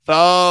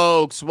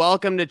Folks,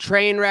 welcome to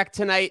Trainwreck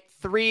Tonight,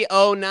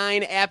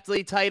 309,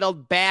 aptly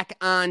titled Back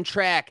on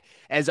Track,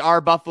 as our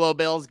Buffalo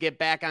Bills get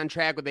back on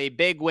track with a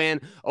big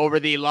win over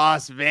the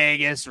Las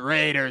Vegas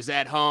Raiders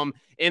at home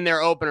in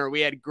their opener.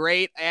 We had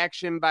great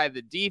action by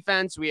the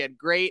defense. We had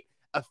great,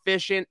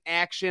 efficient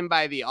action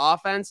by the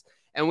offense.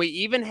 And we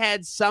even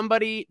had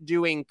somebody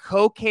doing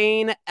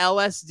cocaine,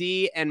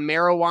 LSD, and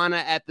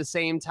marijuana at the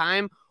same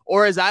time,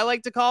 or as I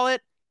like to call it,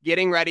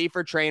 getting ready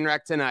for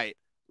Trainwreck Tonight.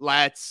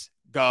 Let's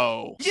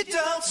go. You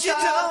don't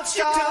stop,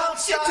 you don't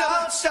stop, you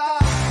don't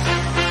stop.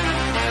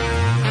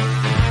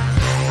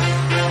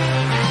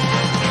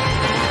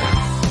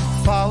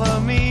 Follow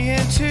me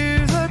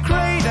into the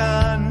great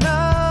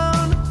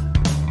unknown,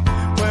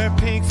 where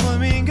pink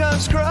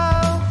flamingos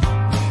grow.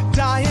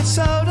 Diet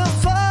soda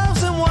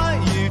flows and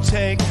what you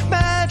take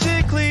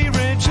magically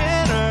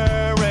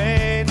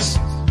regenerates.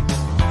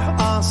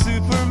 On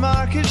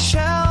supermarket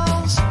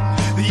shelves,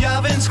 the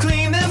ovens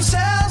clean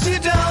themselves. You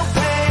don't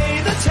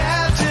pay the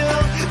tab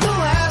till the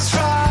last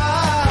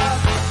drop.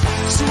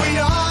 So we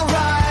all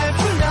ride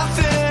for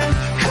nothing,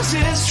 'cause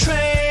this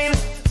train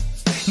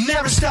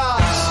never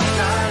stops.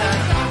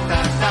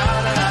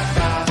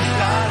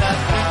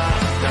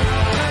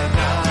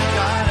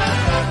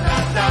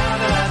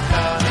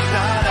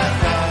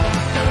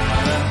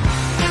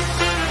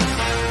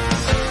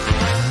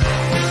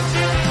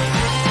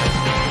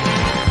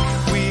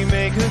 We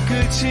make a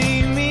good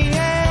team, me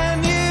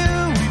and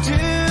you, we do.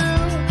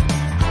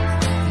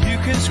 You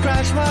can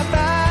scratch my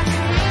back,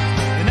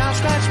 and I'll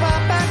scratch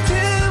my back too,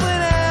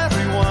 and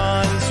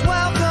everyone's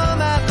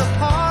welcome at the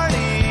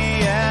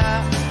party,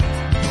 yeah.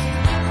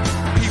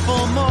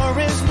 People, more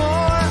is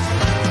more.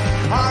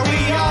 Are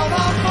we all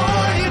on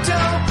board? You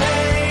don't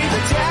pay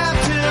the tab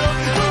till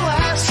the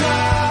last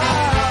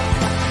drop.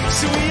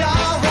 So we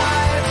all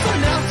ride for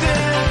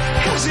nothing,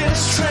 'cause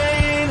this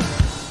train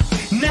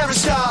never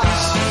stops.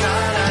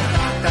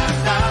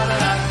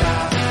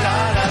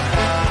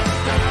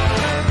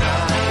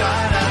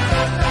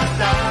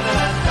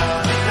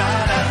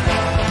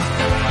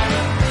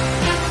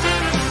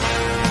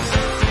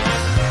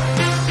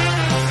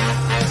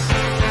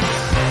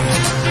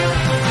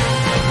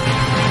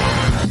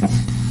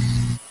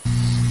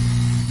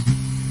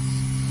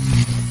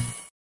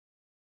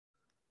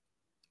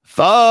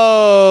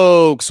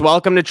 Folks,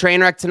 welcome to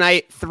Trainwreck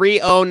Tonight,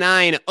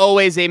 309.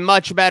 Always a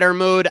much better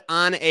mood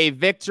on a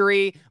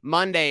victory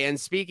Monday. And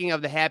speaking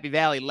of the Happy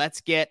Valley,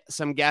 let's get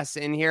some guests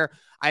in here.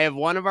 I have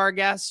one of our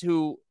guests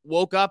who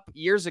woke up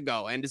years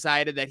ago and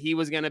decided that he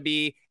was going to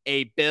be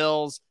a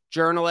Bills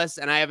journalist.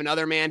 And I have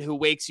another man who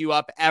wakes you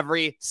up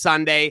every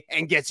Sunday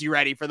and gets you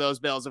ready for those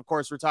Bills. Of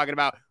course, we're talking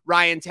about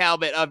Ryan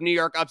Talbot of New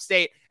York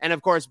Upstate, and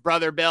of course,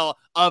 Brother Bill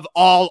of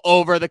all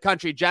over the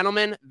country.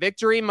 Gentlemen,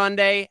 victory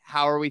Monday.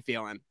 How are we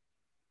feeling?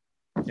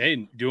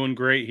 Hey, doing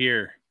great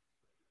here.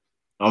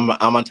 I'm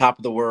on top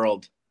of the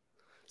world.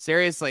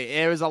 Seriously,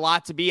 it was a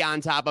lot to be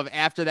on top of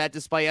after that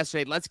display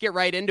yesterday. Let's get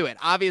right into it.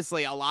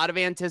 Obviously, a lot of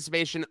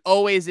anticipation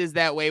always is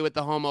that way with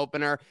the home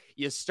opener.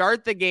 You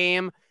start the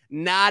game,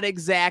 not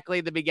exactly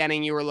the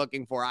beginning you were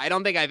looking for. I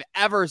don't think I've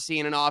ever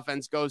seen an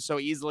offense go so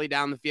easily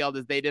down the field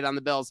as they did on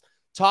the Bills.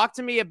 Talk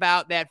to me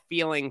about that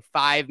feeling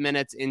 5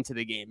 minutes into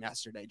the game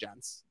yesterday,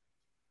 gents.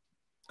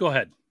 Go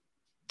ahead.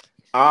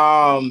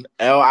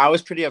 I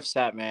was pretty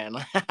upset, man.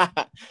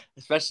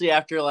 Especially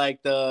after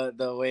like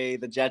the way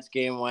the Jets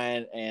game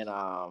went, and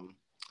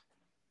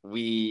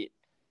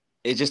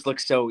it just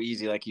looked so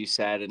easy, like you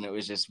said, and it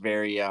was just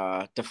very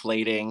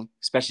deflating,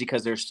 especially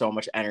because there's so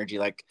much energy.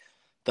 Like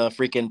the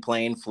freaking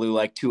plane flew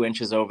like 2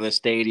 inches over the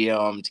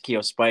stadium. Takeo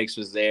Spikes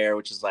was there,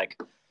 which is like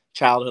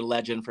childhood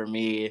legend for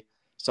me.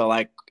 So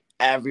like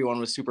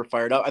everyone was super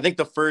fired up. I think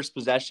the first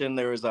possession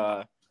there was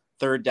a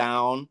third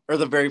down, or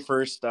the very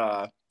first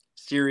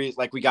series,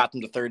 like we got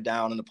them to third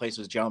down and the place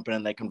was jumping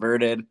and they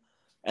converted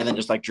and then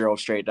just like drove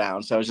straight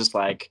down. So it was just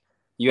like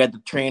you had the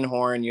train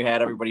horn, you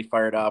had everybody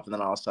fired up, and then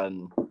all of a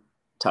sudden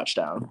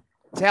touchdown.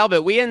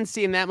 Talbot, we hadn't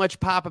seen that much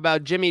pop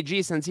about Jimmy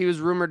G since he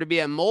was rumored to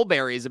be at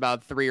Mulberry's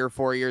about 3 or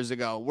 4 years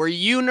ago. Were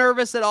you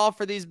nervous at all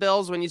for these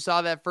Bills when you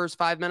saw that first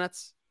 5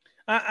 minutes?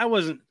 I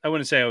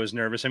wouldn't say I was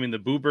nervous. I mean, the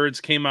Boo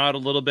Birds came out a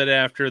little bit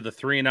after the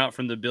 3-and-out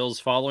from the Bills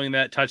following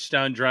that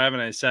touchdown drive,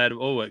 and I said,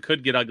 oh, it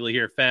could get ugly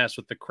here fast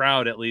with the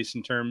crowd, at least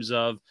in terms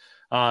of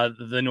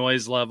the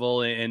noise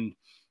level. And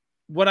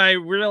what I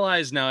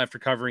realize now after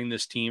covering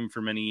this team for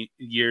many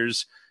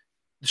years,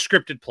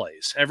 scripted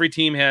plays. Every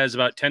team has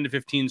about 10 to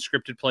 15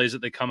 scripted plays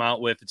that they come out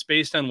with. It's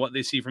based on what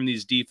they see from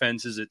these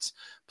defenses. It's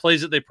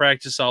plays that they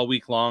practice all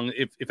week long.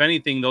 If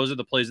anything, those are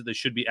the plays that they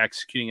should be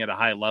executing at a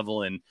high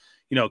level. And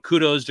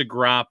kudos to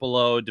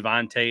Garoppolo,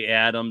 Devontae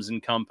Adams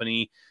and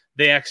company.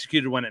 They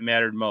executed when it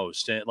mattered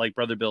most. And like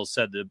Brother Bill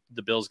said,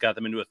 the Bills got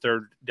them into a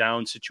third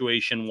down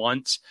situation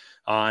once.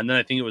 And then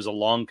I think it was a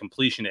long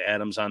completion to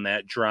Adams on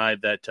that drive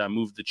that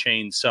moved the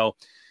chain. So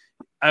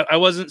I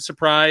wasn't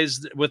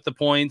surprised with the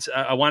points.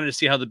 I wanted to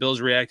see how the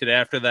Bills reacted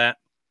after that.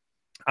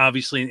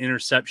 Obviously, an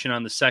interception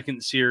on the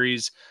second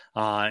series.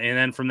 And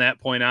then from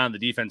that point on, the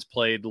defense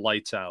played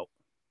lights out.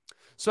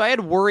 So I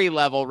had worry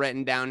level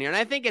written down here, and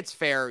I think it's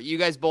fair. You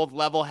guys both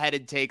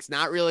level-headed takes,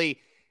 not really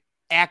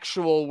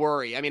actual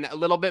worry. I mean, a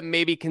little bit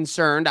maybe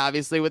concerned,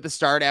 obviously, with the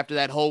start after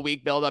that whole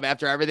week buildup,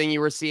 after everything you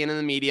were seeing in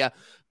the media.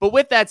 But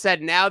with that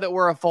said, now that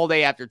we're a full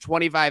day after,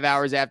 25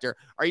 hours after,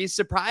 are you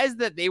surprised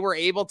that they were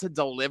able to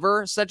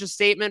deliver such a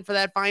statement for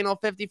that final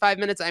 55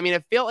 minutes? I mean,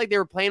 it felt like they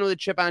were playing with a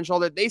chip on the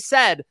shoulder. They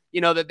said,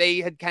 that they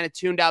had kind of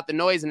tuned out the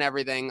noise and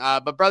everything.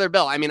 But Brother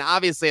Bill, I mean,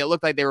 obviously it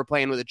looked like they were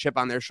playing with a chip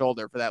on their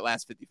shoulder for that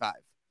last 55.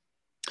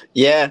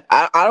 Yeah,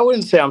 I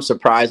wouldn't say I'm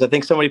surprised. I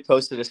think somebody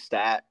posted a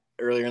stat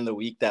earlier in the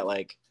week that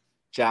like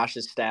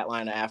Josh's stat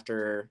line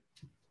after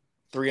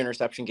 3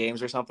 interception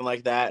games or something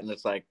like that. And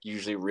it's like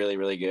usually really,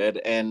 really good.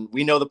 And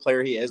we know the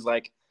player he is.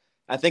 Like,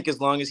 I think as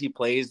long as he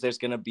plays, there's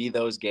going to be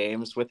those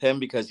games with him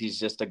because he's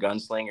just a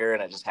gunslinger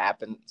and it just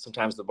happens.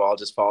 Sometimes the ball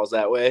just falls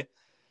that way.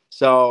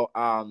 So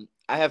I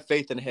have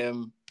faith in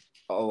him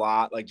a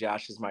lot. Like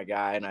Josh is my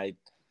guy. And I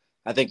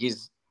think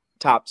he's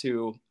top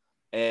 2.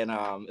 And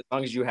as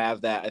long as you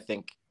have that, I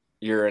think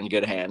you're in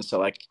good hands. So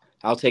like,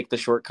 I'll take the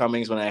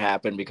shortcomings when they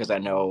happen because I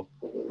know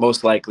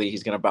most likely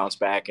he's going to bounce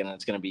back and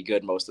it's going to be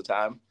good most of the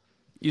time.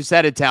 You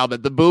said it,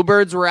 Talbot. The Boo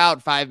Birds were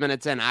out 5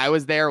 minutes in. I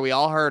was there. We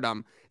all heard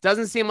them.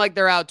 Doesn't seem like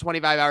they're out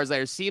 25 hours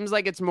later. Seems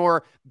like it's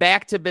more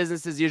back to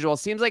business as usual.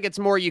 Seems like it's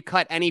more you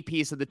cut any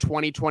piece of the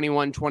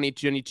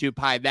 2021-2022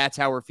 pie. That's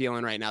how we're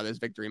feeling right now this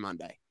Victory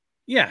Monday.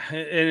 Yeah,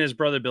 and as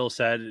Brother Bill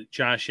said,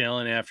 Josh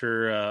Allen,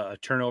 after a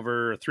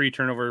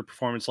 3-turnover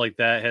performance like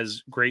that,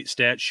 has great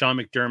stats. Sean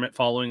McDermott,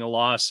 following a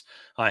loss,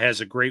 has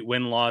a great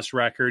win-loss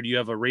record. You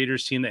have a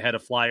Raiders team that had a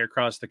fly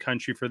across the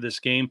country for this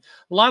game.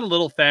 A lot of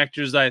little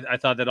factors I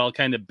thought that all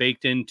kind of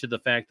baked into the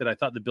fact that I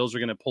thought the Bills were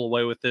going to pull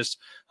away with this.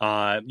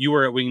 You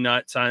were at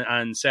Wingnuts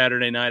on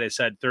Saturday night. I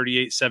said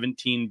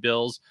 38-17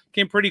 Bills.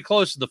 Came pretty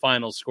close to the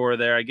final score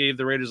there. I gave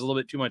the Raiders a little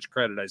bit too much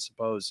credit, I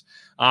suppose.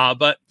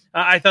 But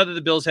I thought that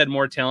the Bills had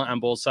more talent on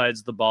both sides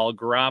of the ball.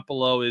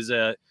 Garoppolo is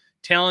a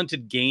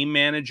talented game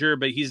manager,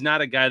 but he's not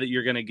a guy that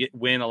you're going to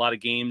win a lot of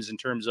games in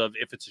terms of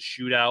if it's a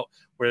shootout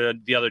where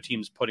the other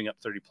team's putting up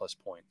 30-plus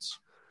points.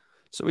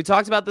 So we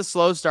talked about the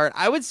slow start.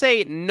 I would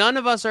say none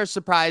of us are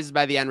surprised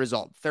by the end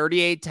result.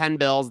 38-10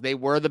 Bills. They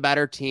were the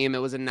better team. It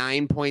was a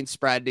 9-point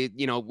spread.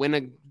 Win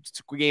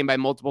a game by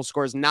multiple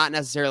scores, not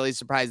necessarily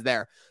surprised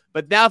there.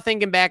 But now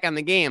thinking back on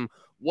the game,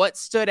 what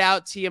stood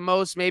out to you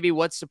most? Maybe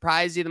what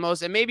surprised you the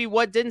most? And maybe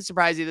what didn't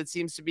surprise you that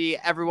seems to be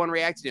everyone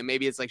reacting to?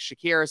 Maybe it's like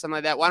Shakir or something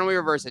like that. Why don't we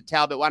reverse it?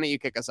 Talbot, why don't you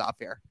kick us off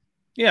here?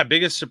 Yeah,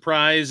 biggest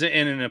surprise,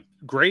 and in a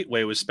great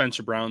way, was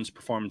Spencer Brown's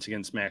performance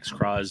against Max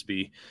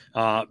Crosby.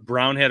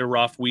 Brown had a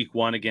rough week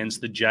 1 against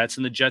the Jets,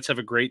 and the Jets have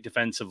a great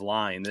defensive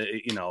line.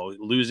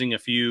 Losing a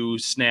few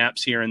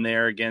snaps here and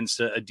there against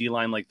a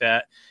D-line like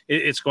that,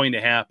 it's going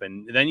to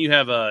happen. Then you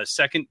have a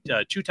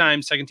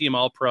two-time second-team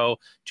All-Pro,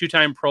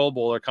 2-time Pro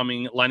Bowler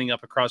lining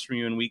up across from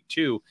you in week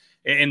 2,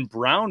 and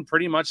Brown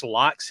pretty much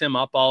locks him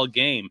up all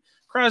game.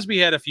 Crosby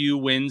had a few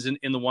wins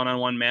in the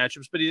one-on-one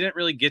matchups, but he didn't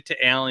really get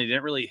to Allen. He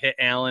didn't really hit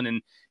Allen.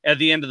 And at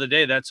the end of the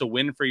day, that's a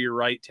win for your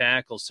right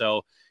tackle.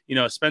 So,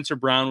 Spencer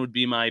Brown would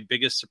be my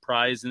biggest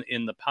surprise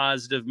in the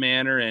positive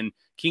manner. And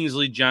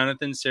Kingsley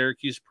Jonathan,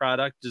 Syracuse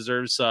product,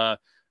 deserves a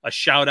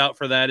shout out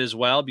for that as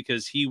well,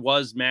 because he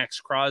was Max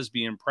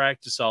Crosby in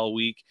practice all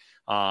week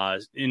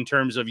in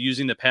terms of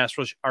using the pass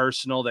rush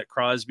arsenal that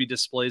Crosby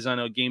displays on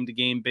a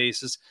game-to-game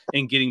basis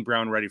and getting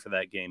Brown ready for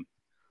that game.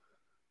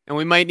 And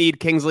we might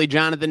need Kingsley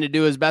Jonathan to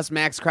do his best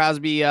Max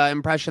Crosby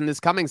impression this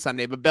coming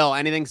Sunday. But Bill,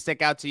 anything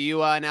stick out to you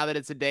now that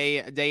it's a day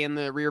in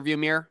the rearview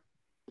mirror?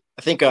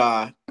 I think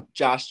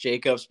Josh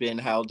Jacobs being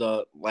held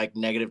to like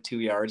 -2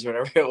 yards or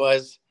whatever it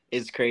was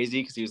is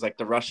crazy because he was like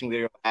the rushing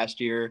leader last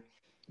year.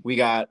 We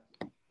got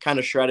kind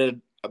of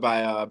shredded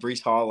by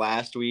Breece Hall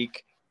last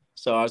week,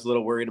 so I was a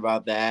little worried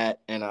about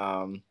that. And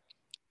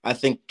I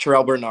think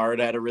Terrell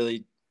Bernard had a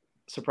really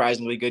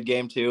surprisingly good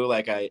game too.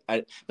 Like I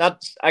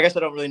guess I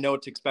don't really know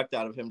what to expect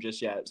out of him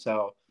just yet.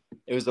 So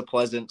it was a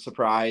pleasant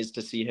surprise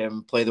to see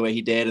him play the way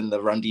he did and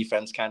the run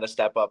defense kind of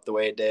step up the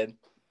way it did.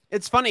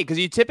 It's funny because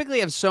you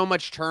typically have so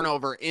much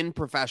turnover in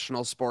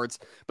professional sports,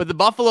 but the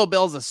Buffalo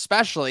Bills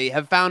especially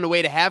have found a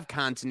way to have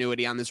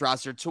continuity on this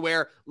roster to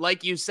where,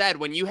 like you said,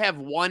 when you have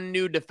one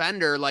new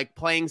defender like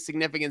playing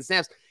significant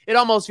snaps, it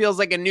almost feels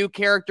like a new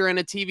character in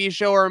a TV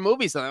show or a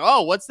movie. Something,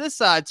 oh, what's this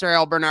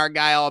Terrell Bernard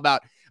guy all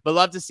about? But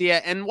love to see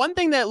it. And one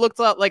thing that looked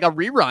like a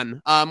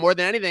rerun more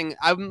than anything,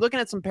 I'm looking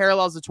at some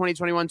parallels to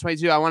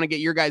 2021-22. I want to get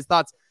your guys'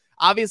 thoughts.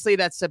 Obviously,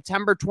 that's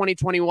September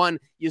 2021.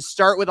 You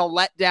start with a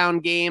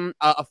letdown game,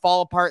 a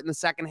fall apart in the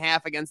second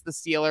half against the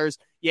Steelers.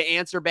 You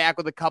answer back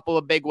with a couple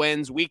of big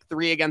wins. Week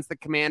 3 against the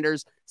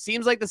Commanders.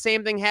 Seems like the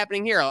same thing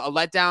happening here. A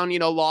letdown,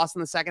 loss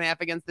in the second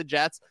half against the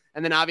Jets.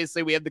 And then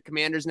obviously we have the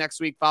Commanders next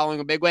week following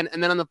a big win.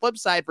 And then on the flip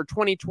side for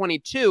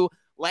 2022,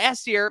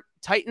 last year,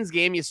 Titans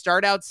game, you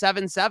start out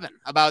 7-7.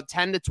 About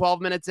 10 to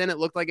 12 minutes in, it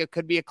looked like it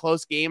could be a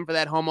close game for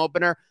that home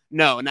opener.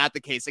 No, not the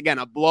case. Again,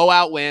 a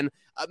blowout win.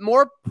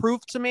 More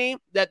proof to me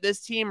that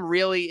this team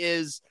really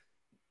is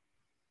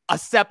a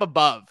step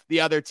above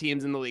the other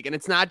teams in the league. And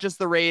it's not just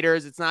the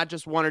Raiders. It's not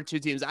just one or two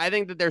teams. I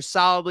think that they're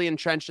solidly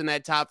entrenched in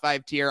that top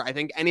 5 tier. I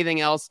think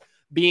anything else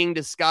being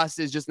discussed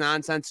is just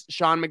nonsense.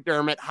 Sean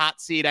McDermott, hot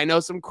seat. I know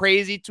some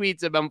crazy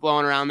tweets have been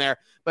flowing around there,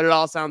 but it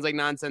all sounds like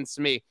nonsense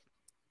to me.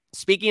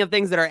 Speaking of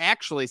things that are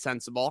actually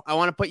sensible, I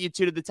want to put you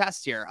two to the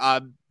test here.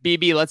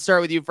 BB, let's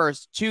start with you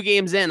first. 2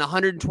 games in,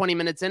 120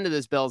 minutes into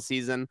this Bills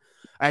season.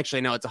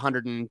 Actually, no, it's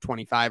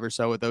 125 or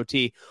so with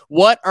OT.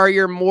 What are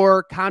you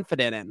more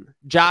confident in?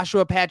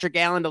 Joshua Patrick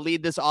Allen to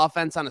lead this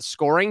offense on a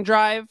scoring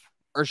drive,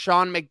 or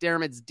Sean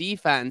McDermott's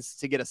defense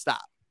to get a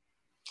stop?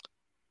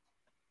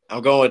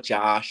 I'm going with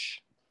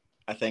Josh.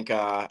 I think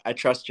I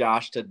trust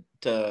Josh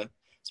to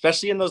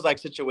especially in those like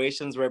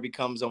situations where it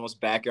becomes almost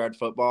backyard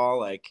football.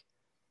 Like,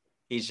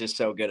 he's just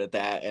so good at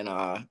that. And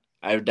I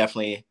would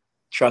definitely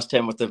trust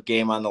him with the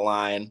game on the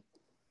line.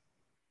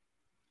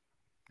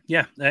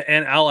 Yeah,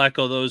 and I'll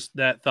echo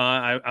that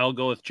thought. I'll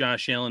go with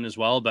Josh Allen as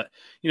well. But,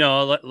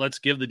 let's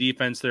give the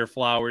defense their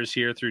flowers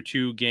here through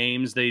 2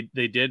 games. They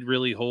did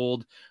really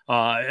hold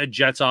a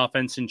Jets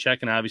offense in check.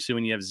 And obviously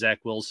when you have Zach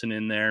Wilson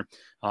in there,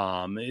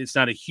 it's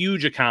not a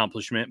huge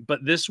accomplishment.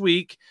 But this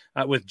week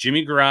with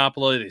Jimmy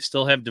Garoppolo, they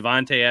still have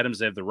Devontae Adams.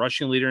 They have the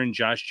rushing leader in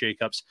Josh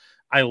Jacobs.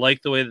 I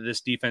like the way that this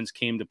defense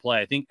came to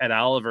play. I think Ed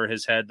Oliver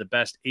has had the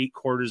best 8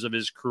 quarters of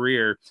his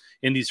career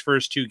in these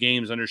first 2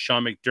 games under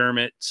Sean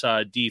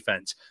McDermott's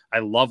defense. I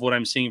love what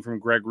I'm seeing from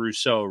Greg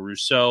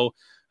Rousseau.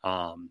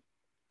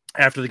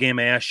 After the game,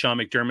 I asked Sean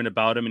McDermott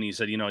about him, and he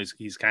said,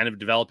 he's kind of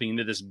developing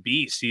into this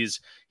beast.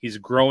 He's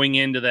growing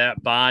into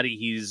that body.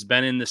 He's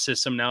been in the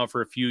system now for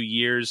a few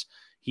years.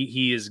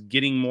 He is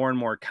getting more and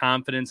more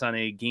confidence on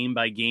a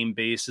game-by-game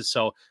basis.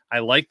 So I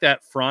like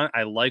that front.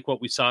 I like what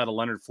we saw out of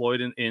Leonard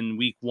Floyd in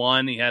week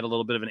 1. He had a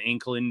little bit of an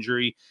ankle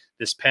injury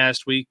this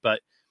past week, but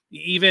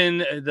even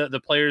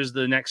the players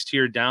the next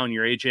tier down,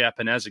 your AJ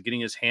Epineza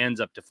getting his hands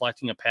up,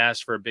 deflecting a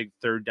pass for a big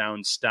 3rd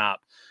down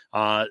stop.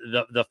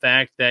 The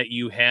fact that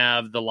you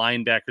have the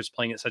linebackers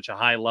playing at such a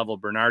high level,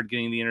 Bernard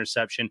getting the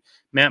interception,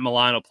 Matt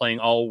Milano playing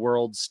all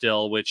world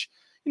still, which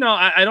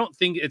I don't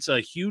think it's a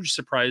huge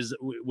surprise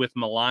with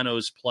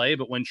Milano's play,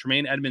 but when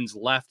Tremaine Edmonds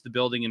left the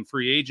building in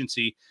free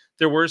agency,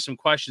 there were some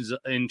questions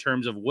in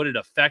terms of would it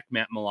affect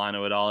Matt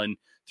Milano at all? And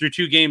through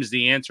 2 games,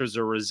 the answer is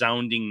a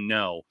resounding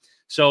no.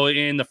 So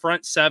in the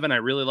front 7, I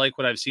really like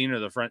what I've seen, or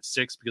the front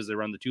 6, because they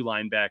run the 2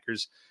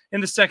 linebackers.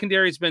 In the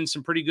secondary, it's been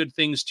some pretty good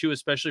things too,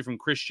 especially from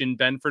Christian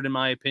Benford, in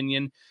my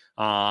opinion.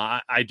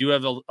 I do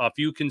have a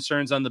few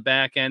concerns on the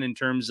back end in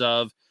terms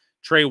of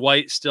Trey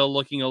White still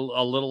looking a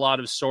little out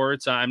of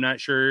sorts. I'm not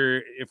sure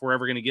if we're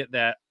ever going to get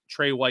that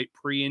Trey White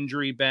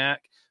pre-injury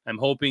back. I'm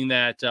hoping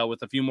that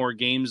with a few more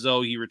games,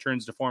 though, he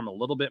returns to form a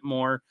little bit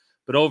more.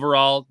 But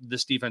overall,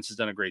 this defense has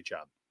done a great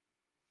job.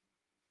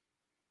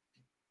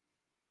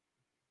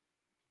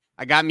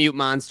 I got mute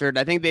monstered.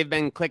 I think they've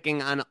been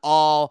clicking on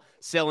all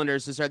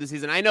cylinders to start the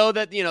season. I know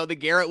that, the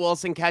Garrett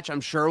Wilson catch,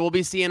 I'm sure we'll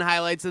be seeing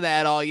highlights of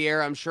that all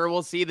year. I'm sure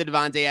we'll see the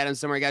Devontae Adams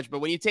somewhere catch.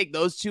 But when you take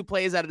those 2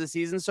 plays out of the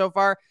season so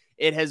far,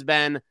 it has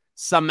been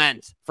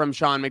cement from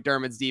Sean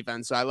McDermott's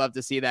defense. So I love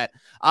to see that.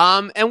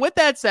 And with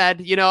that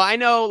said, I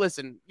know,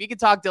 listen, we could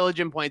talk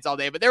diligent points all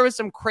day, but there was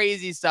some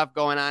crazy stuff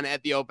going on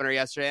at the opener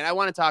yesterday. And I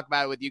want to talk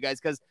about it with you guys,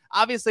 because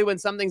obviously when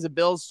something's a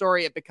Bills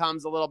story, it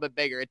becomes a little bit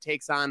bigger. It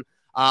takes on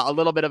a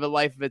little bit of a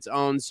life of its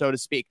own, so to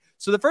speak.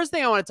 So the first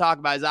thing I want to talk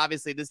about is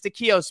obviously this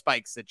Takeo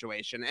Spikes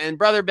situation. And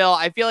Brother Bill,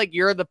 I feel like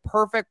you're the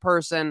perfect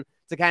person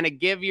to kind of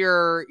give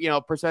your,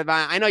 perspective.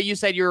 I know you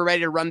said you were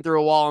ready to run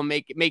through a wall and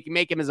make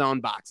him his own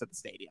box at the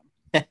stadium.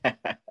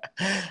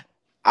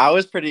 I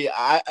was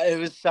it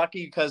was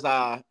sucky because,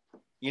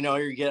 you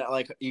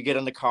get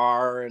in the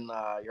car and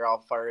you're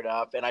all fired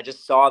up. And I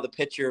just saw the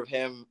picture of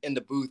him in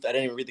the booth. I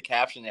didn't even read the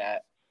caption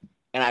yet.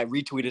 And I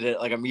retweeted it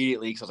like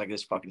immediately because I was like,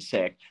 this is fucking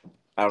sick.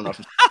 I don't know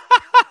if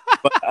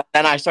but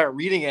then I start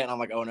reading it and I'm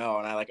like, oh no.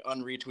 And I like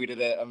unretweeted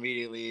it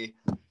immediately.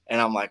 And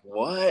I'm like,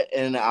 what?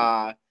 And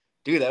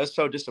dude, that was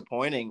so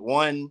disappointing.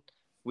 One,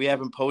 we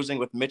have him posing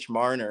with Mitch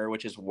Marner,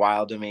 which is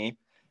wild to me.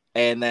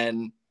 And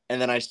then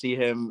I see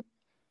him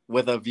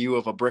with a view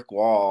of a brick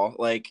wall.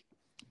 Like,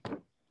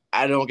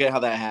 I don't get how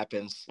that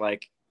happens.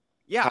 Like,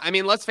 yeah, I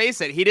mean, let's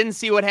face it. He didn't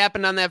see what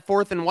happened on that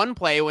 4th and 1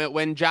 play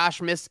when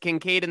Josh missed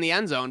Kincaid in the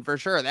end zone, for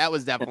sure. That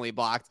was definitely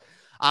blocked.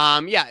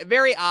 Yeah,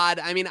 very odd.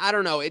 I mean, I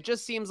don't know. It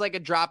just seems like a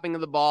dropping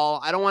of the ball.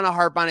 I don't want to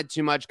harp on it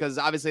too much because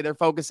obviously they're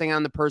focusing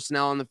on the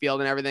personnel on the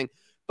field and everything.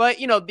 But,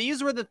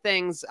 these were the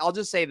things. I'll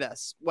just say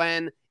this.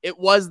 When it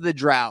was the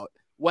drought,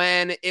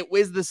 when it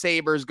was the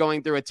Sabres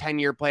going through a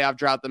 10-year playoff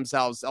drought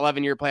themselves,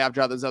 11-year playoff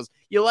drought themselves,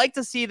 you like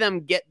to see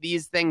them get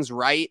these things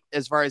right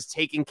as far as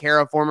taking care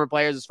of former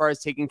players, as far as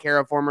taking care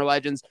of former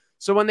legends.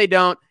 So when they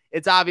don't,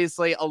 it's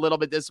obviously a little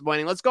bit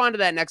disappointing. Let's go on to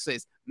that next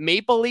phase.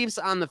 Maple Leafs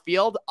on the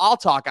field. I'll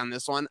talk on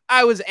this one.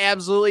 I was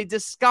absolutely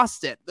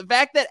disgusted. The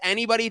fact that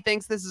anybody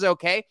thinks this is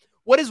okay.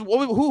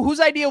 Whose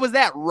idea was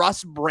that?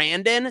 Russ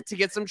Brandon to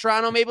get some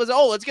Toronto Maple Leafs?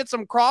 Oh, let's get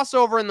some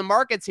crossover in the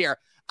markets here.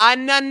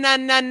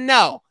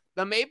 No.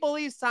 The Maple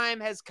Leafs time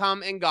has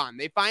come and gone.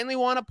 They finally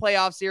won a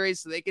playoff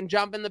series so they can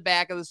jump in the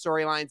back of the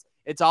storylines.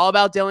 It's all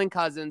about Dylan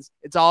Cousins.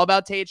 It's all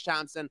about Tage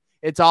Thompson.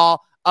 It's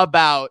all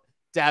about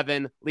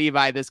Devin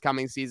Levi this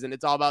coming season.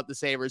 It's all about the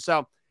Sabres.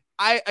 So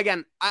I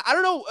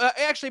don't know.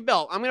 Actually,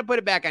 Bill, I'm going to put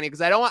it back on you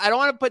because I don't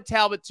want to put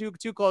Talbot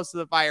too close to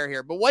the fire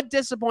here. But what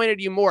disappointed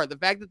you more? The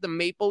fact that the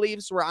Maple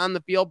Leafs were on the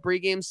field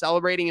pregame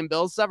celebrating in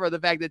Bill's stuff, or the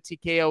fact that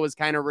TKO was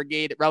kind of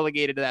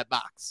relegated to that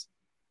box?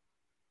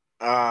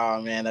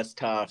 Oh, man, that's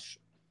tough.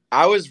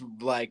 I was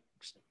like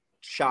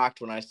shocked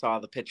when I saw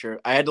the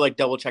picture. I had to like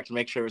double check to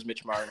make sure it was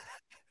Mitch Marner.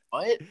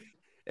 What?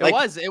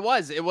 It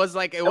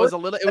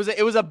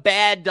was a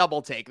bad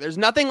double take. There's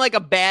nothing like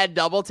a bad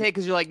double take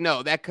because you're like,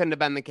 no, that couldn't have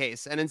been the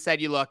case. And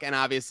instead you look and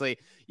obviously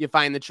you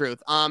find the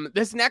truth.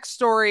 This next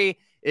story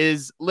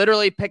is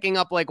literally picking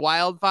up like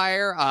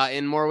wildfire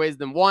in more ways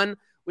than one.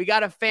 We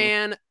got a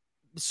fan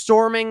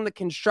storming the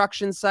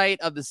construction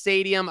site of the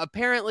stadium,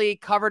 apparently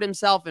covered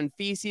himself in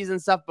feces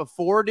and stuff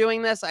before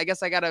doing this. I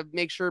guess I got to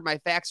make sure my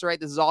facts are right.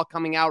 This is all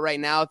coming out right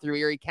now through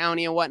Erie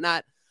County and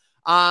whatnot.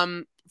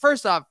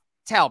 First off,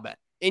 Talbot,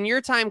 in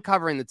your time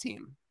covering the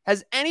team,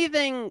 has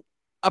anything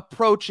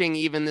approaching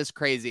even this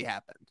crazy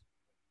happened?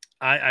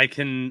 I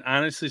can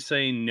honestly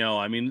say no.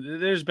 I mean,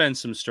 there's been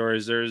some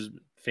stories. There's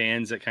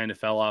fans that kind of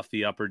fell off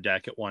the upper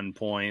deck at one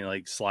point,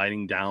 like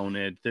sliding down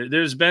it.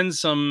 There's been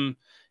some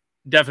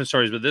definite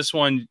stories, but this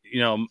one,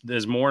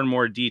 as more and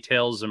more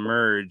details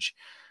emerge,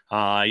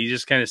 you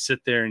just kind of sit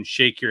there and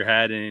shake your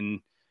head.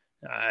 And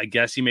I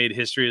guess he made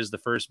history as the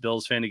first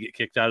Bills fan to get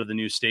kicked out of the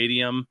new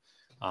stadium.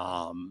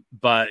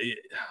 But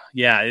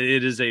yeah,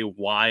 it is a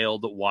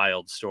wild,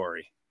 wild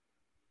story.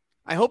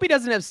 I hope he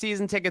doesn't have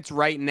season tickets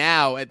right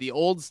now at the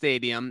old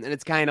stadium, and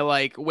it's kind of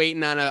like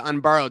waiting on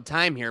unborrowed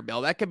time here,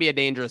 Bill. That could be a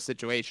dangerous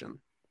situation.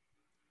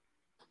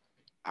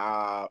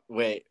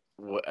 Wait,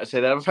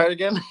 say that part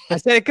again? I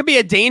said it could be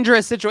a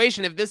dangerous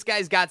situation if this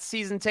guy's got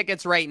season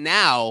tickets right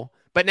now,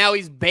 but now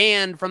he's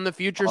banned from the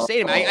future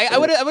stadium. I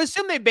would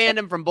assume they banned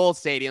him from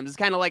both stadiums. It's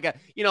kind of like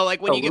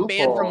like when you get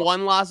banned from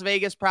one Las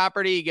Vegas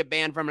property, you get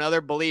banned from another.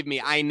 Believe me,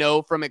 I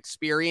know from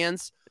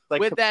experience.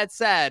 With that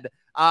said,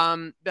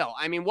 Bill,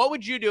 I mean, what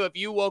would you do if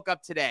you woke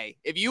up today?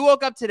 If you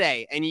woke up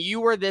today and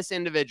you were this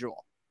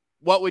individual,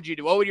 what would you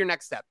do? What would your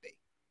next step be?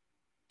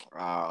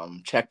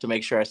 Check to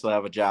make sure I still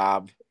have a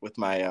job with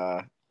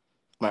my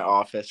my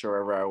office or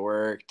wherever I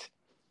worked.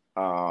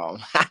 I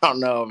don't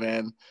know,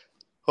 man.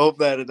 Hope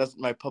that it doesn't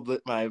my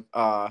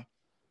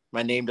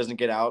name doesn't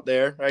get out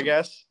there, I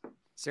guess.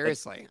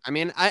 Seriously. I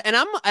mean,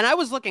 I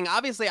was looking,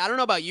 obviously, I don't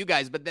know about you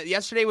guys, but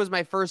yesterday was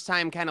my first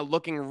time kind of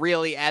looking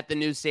really at the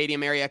new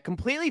stadium area,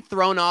 completely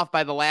thrown off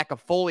by the lack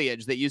of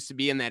foliage that used to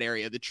be in that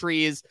area. The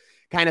trees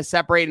kind of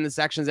separating the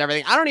sections,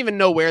 everything. I don't even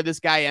know where this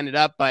guy ended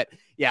up, but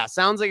yeah,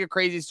 sounds like a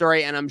crazy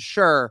story. And I'm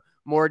sure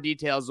more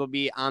details will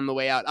be on the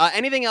way out.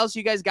 Anything else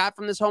you guys got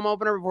from this home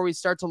opener before we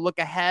start to look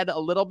ahead a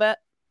little bit?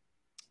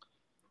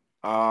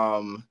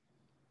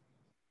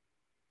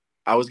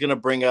 I was gonna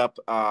bring up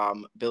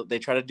Bill. They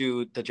try to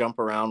do the jump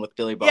around with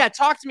Billy Buffalo. Yeah,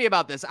 talk to me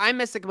about this. I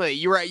missed it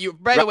completely.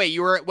 By the way,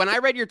 you were when I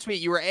read your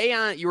tweet, you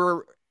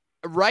were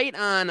right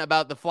on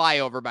about the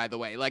flyover. By the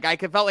way, like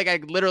felt like I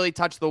could literally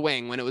touch the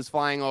wing when it was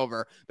flying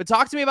over. But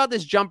talk to me about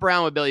this jump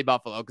around with Billy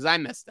Buffalo because I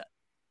missed it.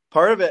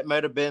 Part of it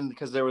might have been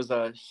because there was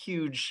a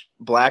huge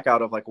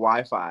blackout of like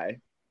Wi-Fi,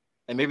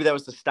 and maybe that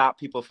was to stop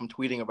people from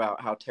tweeting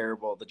about how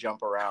terrible the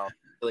jump around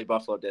Billy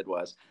Buffalo did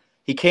was.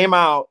 He came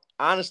out,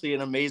 honestly,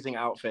 an amazing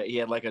outfit. He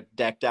had like a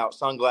decked out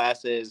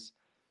sunglasses,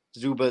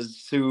 Zuba's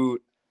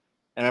suit,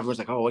 and everyone's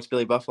like, oh, what's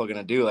Billy Buffalo going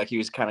to do? Like he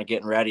was kind of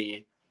getting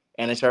ready,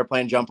 and they started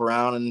playing jump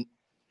around, and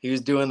he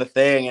was doing the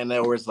thing, and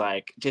there was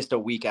like just a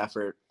weak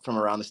effort from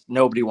around this.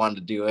 Nobody wanted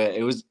to do it.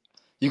 It was,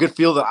 you could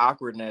feel the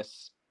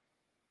awkwardness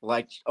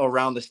like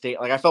around the state.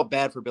 Like I felt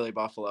bad for Billy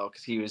Buffalo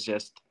because he was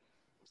just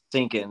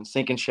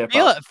sinking ship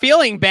up.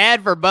 Feeling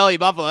bad for Billy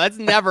Buffalo. That's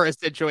never a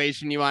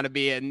situation you want to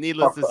be in,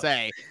 needless to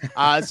say.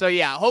 So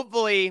yeah,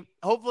 hopefully,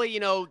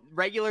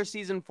 regular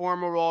season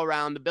form will roll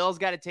around. The Bills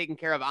got it taken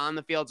care of on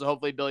the field. So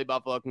hopefully Billy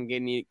Buffalo can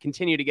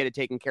continue to get it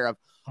taken care of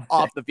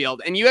off the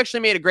field. And you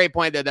actually made a great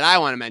point there that I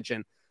want to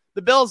mention.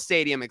 The Bills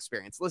stadium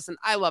experience. Listen,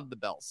 I love the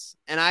Bills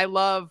and I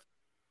love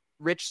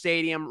Rich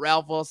Stadium,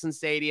 Ralph Wilson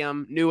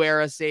Stadium, New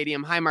Era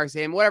Stadium, Highmark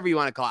Stadium, whatever you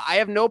want to call it. I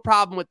have no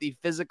problem with the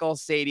physical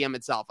stadium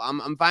itself.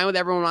 I'm fine with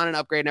everyone wanting an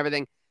upgrade and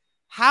everything.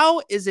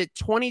 How is it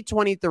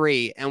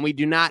 2023 and we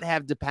do not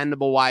have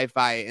dependable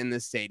Wi-Fi in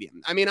this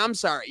stadium? I mean, I'm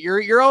sorry.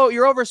 You're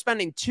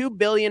overspending $2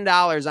 billion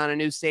on a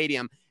new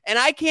stadium, and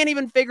I can't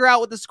even figure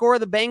out what the score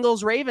of the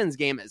Bengals-Ravens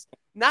game is.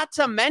 Not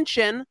to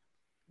mention,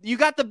 you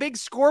got the big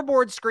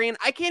scoreboard screen.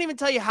 I can't even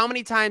tell you how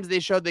many times they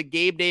showed that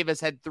Gabe Davis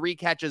had 3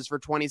 catches for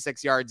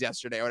 26 yards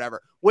yesterday or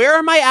whatever. Where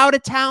are my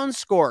out-of-town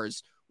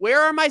scores?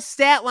 Where are my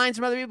stat lines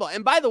from other people?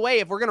 And by the way,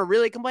 if we're going to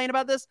really complain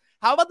about this,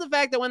 how about the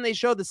fact that when they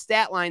show the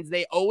stat lines,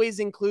 they always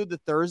include the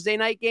Thursday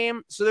night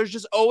game? So there's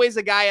just always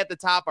a guy at the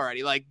top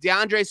already. Like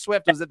DeAndre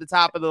Swift was at the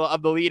top of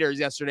the leaders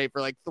yesterday for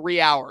like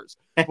 3 hours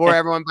before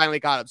everyone finally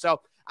caught up. So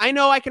I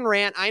know I can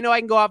rant. I know I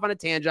can go off on a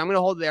tangent. I'm going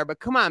to hold it there. But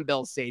come on,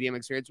 Bills Stadium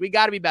experience. We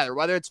got to be better,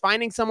 whether it's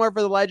finding somewhere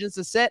for the legends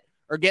to sit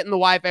or getting the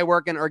Wi-Fi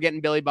working or getting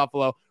Billy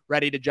Buffalo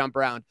ready to jump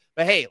around.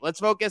 But hey, let's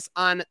focus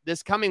on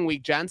this coming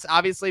week, gents.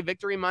 Obviously,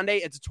 Victory Monday,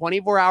 it's a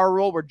 24-hour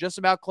rule. We're just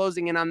about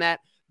closing in on that.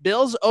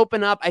 Bills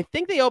open up. I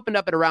think they opened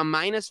up at around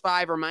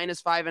 -5 or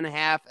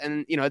 -5.5.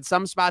 And, at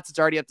some spots, it's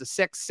already up to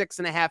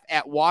 6.5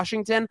 at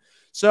Washington.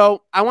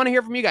 So I want to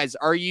hear from you guys.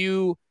 Are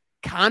you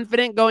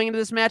confident going into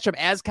this matchup,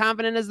 as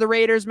confident as the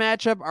Raiders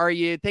matchup? Are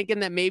you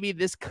thinking that maybe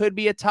this could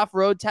be a tough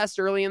road test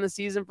early in the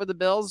season for the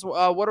Bills?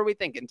 What are we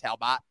thinking,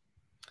 Talbot?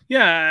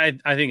 Yeah,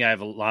 I think I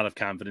have a lot of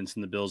confidence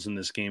in the Bills in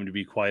this game, to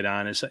be quite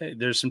honest.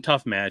 There's some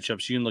tough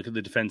matchups. You can look at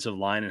the defensive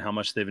line and how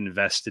much they've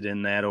invested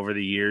in that over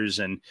the years,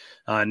 and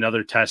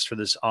another test for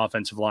this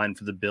offensive line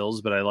for the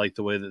Bills, but I like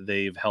the way that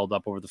they've held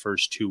up over the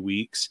first 2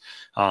 weeks.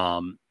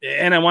 And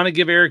I want to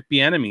give Eric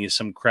Bieniemy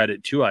some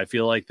credit, too. I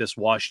feel like this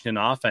Washington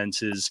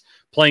offense is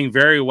playing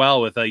very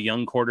well with a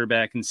young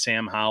quarterback in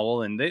Sam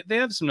Howell, and they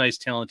have some nice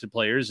talented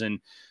players,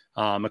 and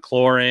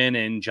McLaurin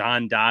and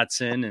John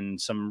Dotson and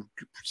some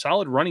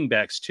solid running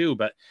backs too.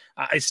 But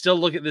I still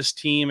look at this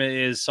team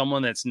as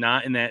someone that's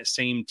not in that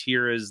same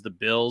tier as the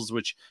Bills,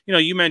 which,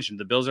 you mentioned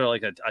the Bills are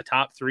like a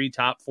top 3,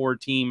 top 4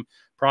 team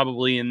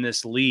probably in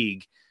this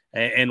league.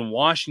 And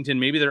Washington,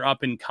 maybe they're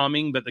up and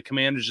coming, but the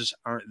Commanders just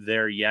aren't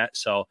there yet.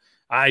 So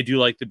I do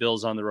like the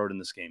Bills on the road in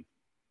this game.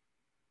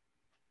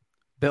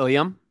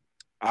 Billiam?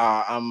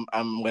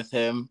 I'm with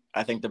him.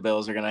 I think the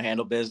Bills are going to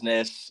handle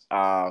business.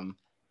 I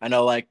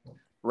know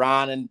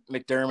Ron and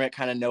McDermott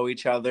kind of know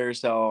each other,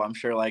 so I'm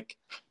sure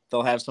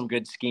they'll have some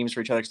good schemes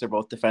for each other because they're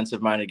both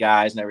defensive-minded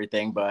guys and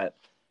everything. But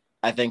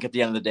I think at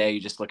the end of the day,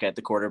 you just look at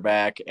the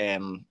quarterback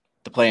and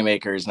the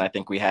playmakers, and I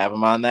think we have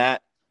them on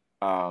that.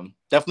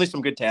 Definitely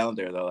some good talent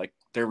there, though.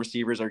 Their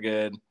receivers are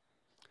good.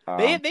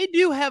 They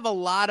do have a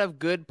lot of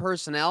good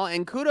personnel,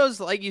 and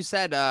kudos, like you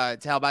said,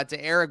 Talbot, to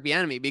Eric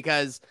Bieniemy,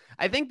 because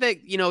I think that,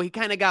 he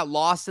kind of got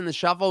lost in the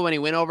shuffle when he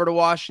went over to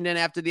Washington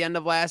after the end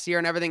of last year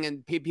and everything,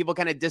 and people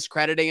kind of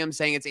discrediting him,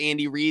 saying it's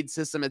Andy Reid's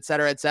system, et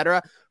cetera, et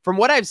cetera. From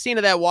what I've seen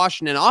of that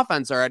Washington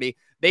offense already,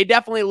 they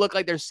definitely look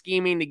like they're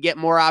scheming to get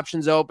more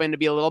options open, to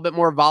be a little bit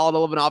more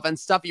volatile of an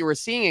offense, stuff you were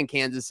seeing in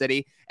Kansas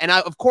City. And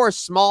of course,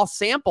 small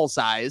sample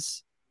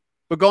size.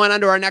 But going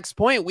on to our next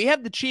point, we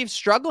have the Chiefs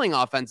struggling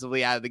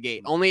offensively out of the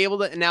gate. Only able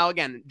to, now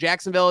again,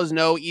 Jacksonville is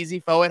no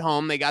easy foe at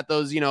home. They got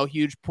those,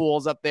 huge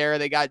pools up there.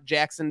 They got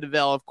Jackson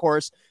DeVille, of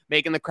course,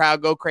 making the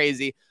crowd go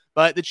crazy.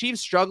 But the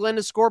Chiefs struggling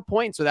to score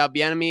points without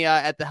Bieniemy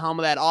at the helm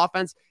of that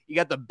offense. You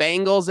got the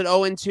Bengals at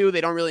 0-2. They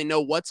don't really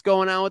know what's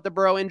going on with the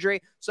Burrow injury.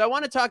 So I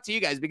want to talk to you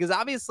guys, because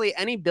obviously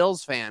any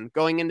Bills fan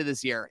going into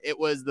this year, it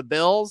was the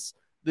Bills,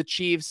 the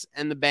Chiefs,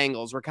 and the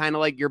Bengals were kind of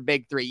like your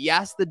big 3.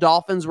 Yes, the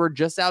Dolphins were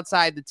just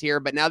outside the tier,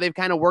 but now they've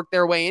kind of worked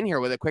their way in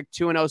here with a quick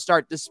 2-0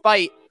 start,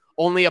 despite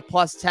only a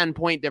plus 10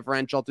 point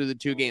differential through the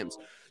 2 games.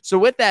 So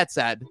with that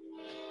said,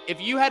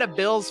 if you had a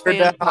Bills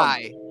fan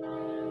pie,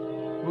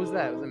 who's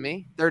that? Was it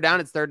me? Third down?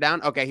 It's third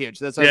down? Okay, huge.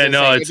 That's what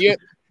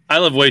I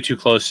live way too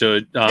close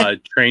to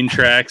train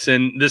tracks,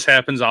 and this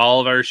happens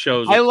all of our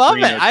shows. I love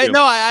it. I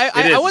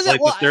wasn't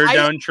the third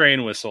down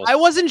train whistle. I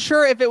wasn't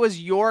sure if it was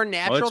your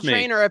natural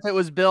train or if it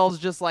was Bill's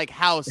just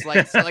house,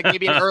 so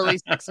maybe an early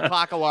 6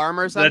 o'clock alarm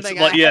or something.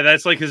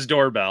 That's like his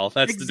doorbell.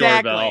 That's the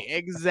doorbell.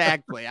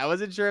 Exactly. I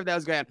wasn't sure if that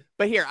was going on.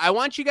 But here, I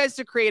want you guys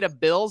to create a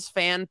Bills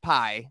fan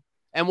pie,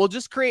 and we'll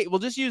just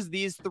use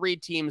these 3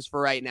 teams for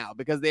right now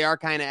because they are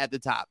kind of at the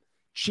top.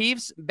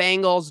 Chiefs,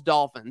 Bengals,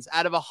 Dolphins.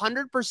 Out of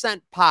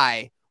 100%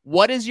 pie,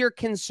 what is your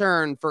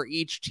concern for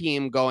each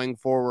team going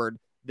forward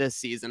this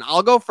season?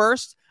 I'll go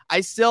first.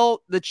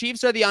 The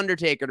Chiefs are the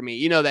Undertaker to me.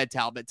 You know that,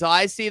 Talbot. Till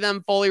I see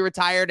them fully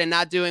retired and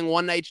not doing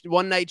one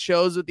night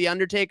shows with the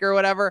Undertaker or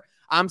whatever,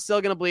 I'm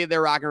still going to believe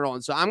they're rock and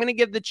rolling. So I'm going to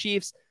give the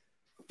Chiefs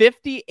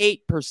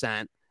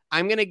 58%.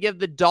 I'm going to give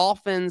the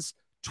Dolphins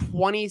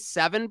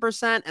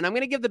 27%, and I'm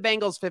going to give the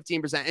Bengals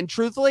 15%. And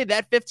truthfully,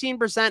 that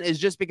 15% is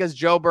just because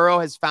Joe Burrow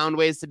has found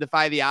ways to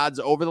defy the odds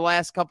over the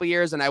last couple of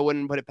years, and I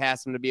wouldn't put it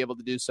past him to be able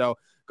to do so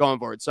going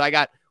forward. So I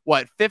got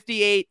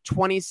 58,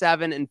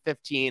 27, and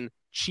 15.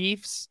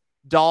 Chiefs,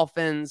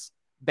 Dolphins,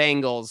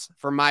 Bengals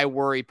for my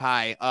worry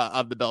pie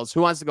of the Bills.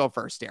 Who wants to go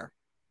first here?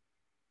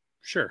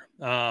 Sure.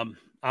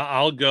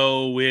 I'll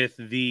go with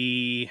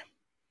the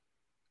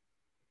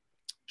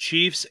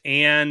Chiefs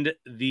and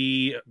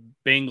the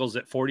Bengals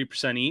at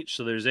 40% each.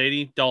 So there's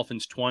 80,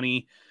 Dolphins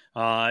 20.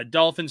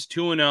 Dolphins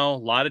 2-0, a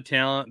lot of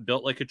talent,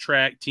 built like a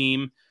track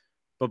team.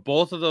 But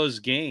both of those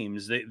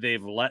games,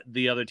 they've let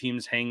the other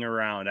teams hang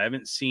around. I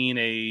haven't seen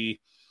a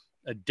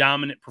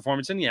dominant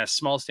performance. And yes,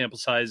 small sample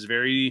size,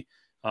 very,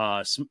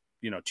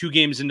 2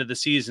 games into the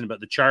season.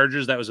 But the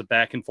Chargers, that was a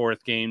back and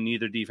forth game.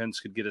 Neither defense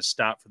could get a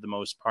stop for the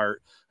most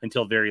part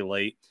until very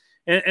late.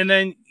 And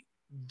then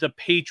the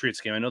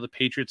Patriots game. I know the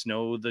Patriots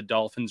know the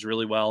Dolphins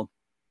really well.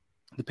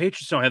 The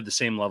Patriots don't have the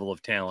same level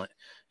of talent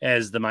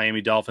as the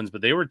Miami Dolphins,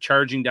 but they were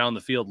charging down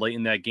the field late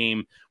in that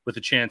game with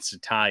a chance to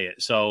tie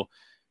it. So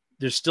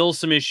there's still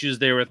some issues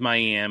there with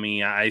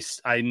Miami. I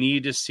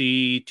need to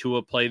see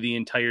Tua play the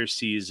entire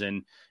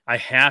season. I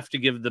have to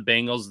give the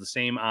Bengals the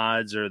same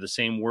odds or the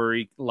same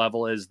worry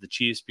level as the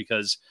Chiefs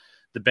because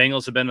the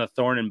Bengals have been a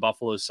thorn in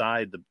Buffalo's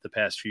side the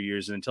past few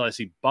years. And until I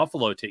see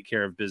Buffalo take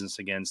care of business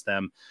against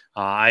them,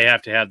 I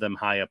have to have them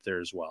high up there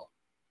as well.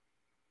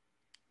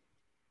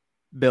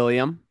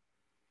 Billiam.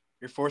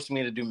 You're forcing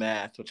me to do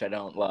math, which I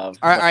don't love.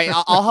 All right.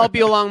 I'll help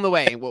you along the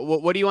way.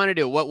 What do you want to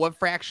do? What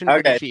fraction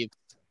for the Chiefs?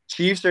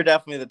 Chiefs are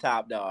definitely the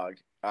top dog.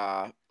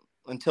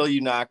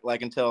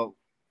 Until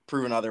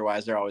proven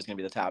otherwise, they're always going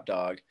to be the top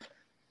dog.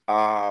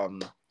 I'm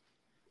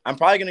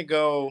probably going to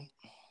go.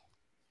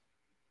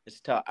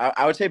 It's tough.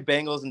 I would say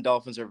Bengals and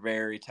Dolphins are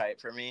very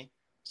tight for me.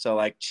 So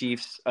like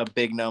Chiefs, a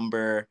big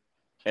number,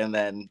 and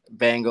then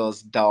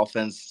Bengals,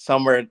 Dolphins,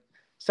 somewhere.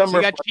 So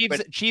you got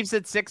Chiefs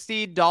at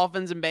 60,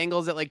 Dolphins and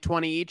Bengals at like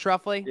 20 each,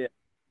 roughly.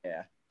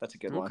 Yeah, that's a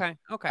good one.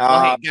 Okay.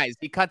 Well, hey guys,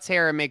 he cuts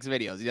hair and makes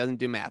videos. He doesn't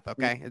do math.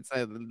 Okay, it's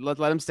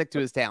let him stick to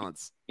his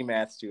talents.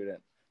 Math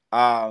student.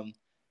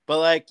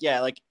 But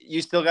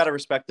you still got to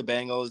respect the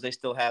Bengals. They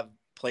still have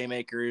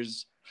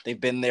playmakers. They've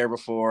been there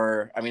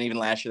before. I mean, even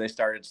last year they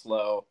started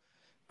slow.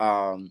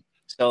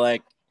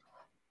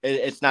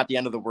 It's not the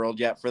end of the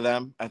world yet for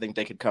them. I think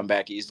they could come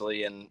back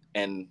easily, and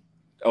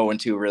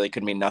 0-2 really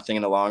could mean nothing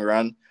in the long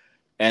run.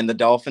 And the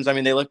Dolphins, I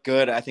mean, they look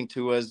good. I think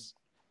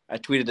I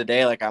tweeted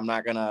today, like, I'm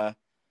not going to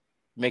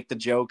make the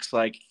jokes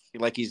like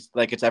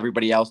it's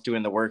everybody else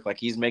doing the work. Like,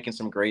 he's making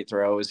some great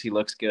throws. He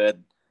looks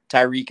good.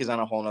 Tyreek is on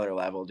a whole nother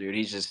level, dude.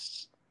 He's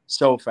just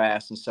so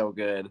fast and so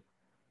good.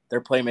 Their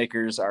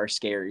playmakers are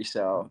scary,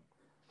 so.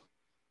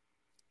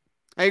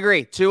 I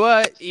agree.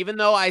 Tua, even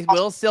though I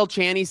will still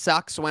chant he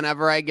sucks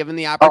whenever I give him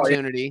the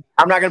opportunity.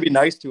 I'm not going to be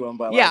nice to him,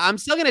 but I'm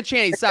still going to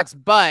chant he sucks,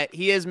 but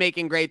he is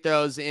making great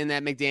throws in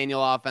that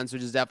McDaniel offense,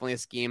 which is definitely a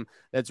scheme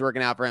that's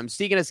working out for him.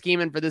 Speaking of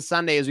scheming for this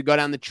Sunday, as we go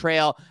down the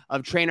trail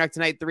of Trainwreck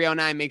Tonight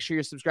 309, make sure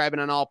you're subscribing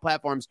on all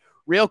platforms.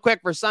 Real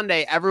quick for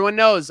Sunday, everyone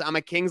knows I'm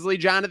a Kingsley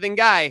Jonathan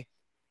guy.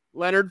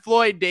 Leonard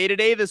Floyd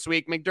day-to-day this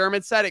week.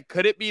 McDermott said it.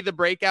 Could it be the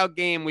breakout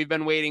game we've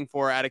been waiting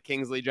for out of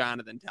Kingsley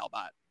Jonathan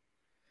Talbot?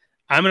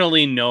 I'm going to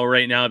lean no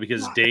right now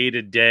because day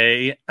to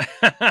day,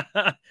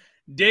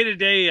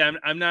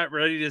 I'm not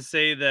ready to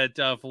say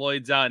that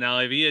Floyd's out. Now,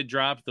 if he had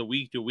dropped the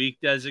week-to-week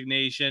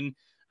designation,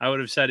 I would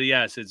have said,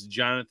 yes, it's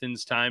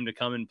Jonathan's time to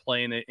come and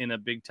play in a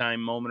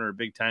big-time moment or a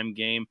big-time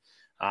game.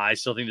 I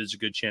still think there's a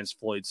good chance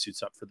Floyd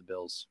suits up for the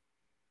Bills.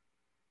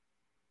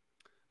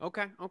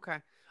 Okay.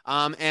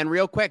 And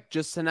real quick,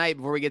 just tonight,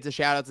 before we get to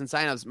shout outs and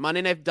signups,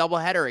 Monday night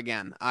doubleheader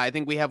again. I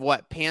think we have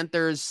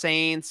Panthers,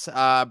 Saints,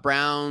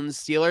 Browns,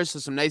 Steelers. So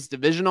some nice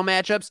divisional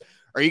matchups.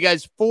 Are you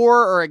guys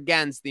for or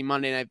against the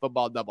Monday night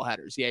football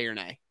doubleheaders? Yay or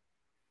nay?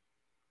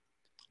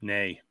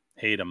 Nay.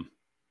 Hate them.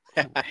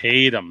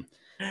 Hate them.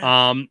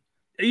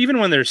 Even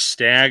when they're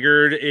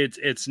staggered,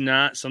 it's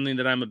not something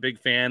that I'm a big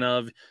fan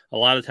of. A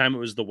lot of time it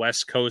was the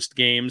West Coast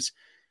games.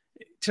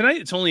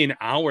 Tonight, it's only an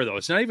hour, though.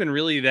 It's not even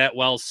really that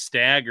well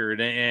staggered.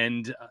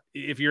 And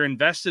if you're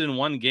invested in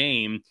one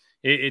game,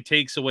 it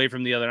takes away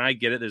from the other. And I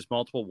get it. There's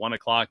multiple 1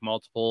 o'clock,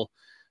 multiple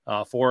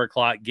 4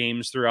 o'clock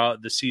games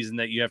throughout the season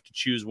that you have to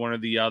choose one or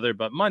the other.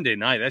 But Monday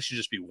night, that should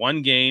just be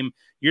one game.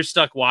 You're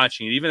stuck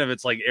watching it. Even if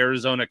it's like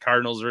Arizona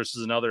Cardinals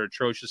versus another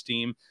atrocious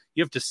team,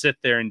 you have to sit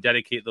there and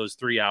dedicate those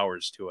 3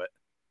 hours to it.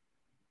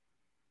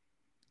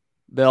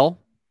 Bill?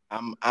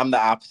 I'm the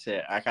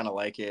opposite. I kind of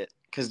like it.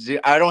 Because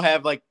I don't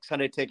have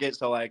Sunday tickets,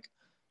 so I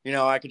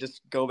could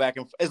just go back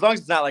and as long as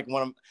it's not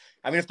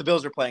if the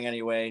Bills are playing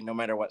anyway, no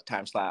matter what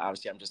time slot,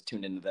 obviously I'm just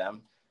tuned into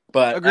them.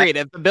 But agreed.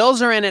 If the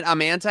Bills are in it,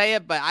 I'm anti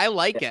it, but I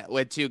like it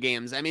with 2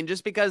 games. I mean,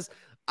 just because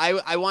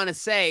I want to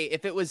say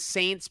if it was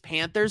Saints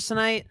Panthers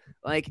tonight,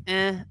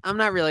 I'm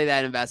not really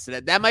that invested in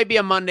it. That might be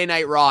a Monday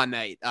night Raw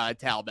night,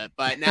 Talbot.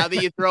 But now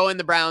that you throw in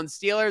the Browns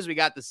Steelers, we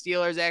got the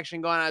Steelers action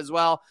going on as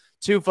well.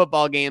 2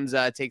 football games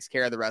takes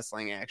care of the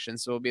wrestling action,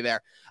 so we'll be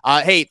there.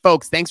 Hey,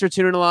 folks, thanks for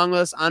tuning along with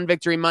us on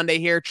Victory Monday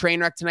here.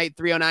 Trainwreck Tonight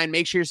 309.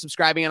 Make sure you're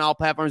subscribing on all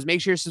platforms. Make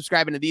sure you're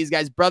subscribing to these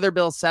guys. Brother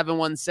Bill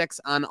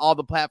 716 on all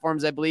the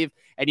platforms, I believe.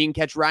 And you can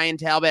catch Ryan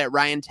Talbot at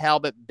Ryan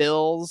Talbot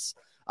Bills,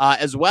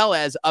 as well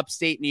as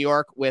Upstate New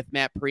York with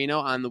Matt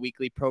Perino on the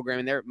weekly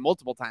programming there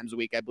multiple times a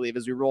week, I believe,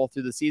 as we roll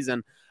through the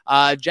season.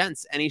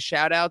 Gents, any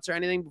shout-outs or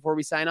anything before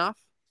we sign off?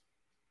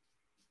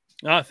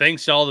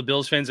 Thanks to all the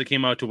Bills fans that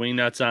came out to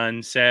Wingnuts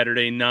on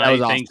Saturday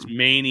night. Thanks, awesome.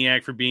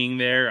 Maniac, for being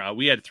there.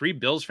 We had 3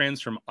 Bills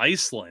fans from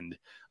Iceland,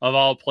 of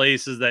all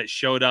places, that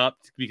showed up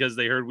because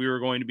they heard we were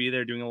going to be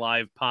there doing a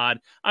live pod.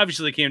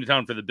 Obviously, they came to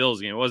town for the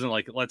Bills game. It wasn't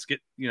like, let's get,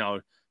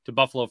 to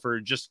Buffalo for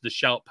just the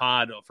shout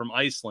pod from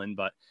Iceland,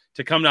 but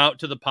to come out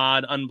to the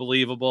pod,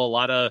 unbelievable. A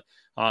lot of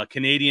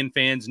Canadian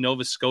fans,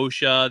 Nova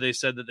Scotia, they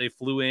said that they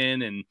flew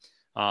in, and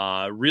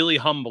really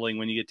humbling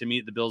when you get to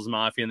meet the Bills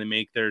Mafia and they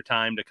make their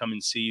time to come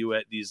and see you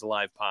at these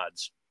live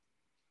pods.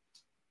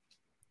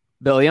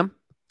 Billiam?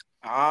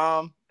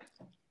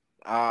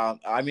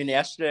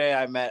 Yesterday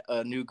I met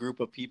a new group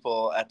of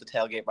people at the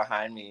tailgate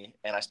behind me,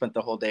 and I spent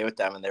the whole day with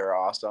them, and they were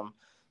awesome.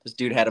 This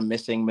dude had a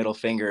missing middle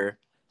finger,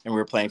 and we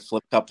were playing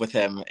flip cup with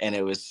him, and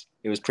it was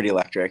pretty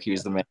electric. He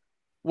was the man.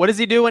 What does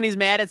he do when he's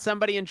mad at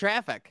somebody in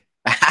traffic?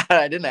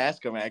 I didn't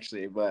ask him,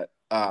 actually, but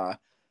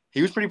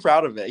he was pretty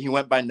proud of it. He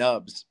went by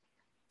Nubs.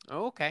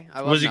 Oh, okay.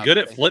 I love Was he nuts. good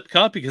at flip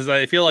cup? Because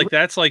I feel like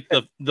that's like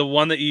the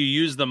one that you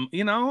use them,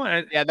 you know?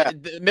 Yeah,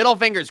 the middle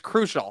finger is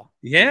crucial.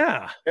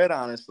 Yeah. Good,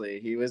 honestly.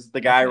 He was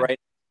the guy right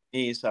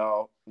me,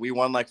 so we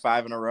won like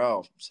 5 in a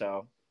row.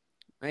 So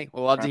Hey,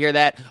 we'll love to hear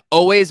that.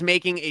 Always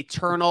making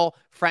eternal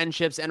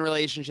friendships and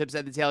relationships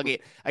at the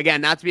tailgate. Again,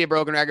 not to be a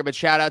broken record, but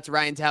shout out to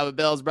Ryan Talbot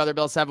Bills, Brother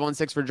Bill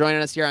 716 for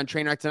joining us here on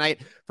Trainwreck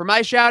Tonight. For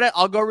my shout out,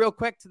 I'll go real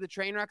quick to the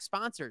Trainwreck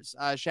sponsors.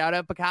 Shout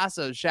out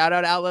Picasso, shout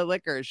out Outlet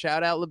Liquor,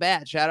 shout out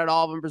Labatt, shout out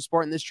all of them for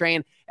supporting this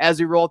train as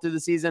we roll through the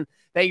season.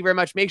 Thank you very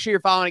much. Make sure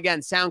you're following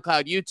again,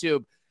 SoundCloud,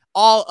 YouTube,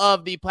 all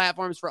of the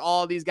platforms for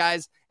all of these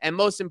guys. And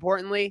most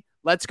importantly,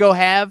 let's go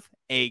have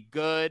a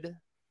good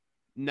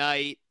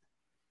night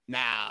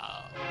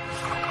now.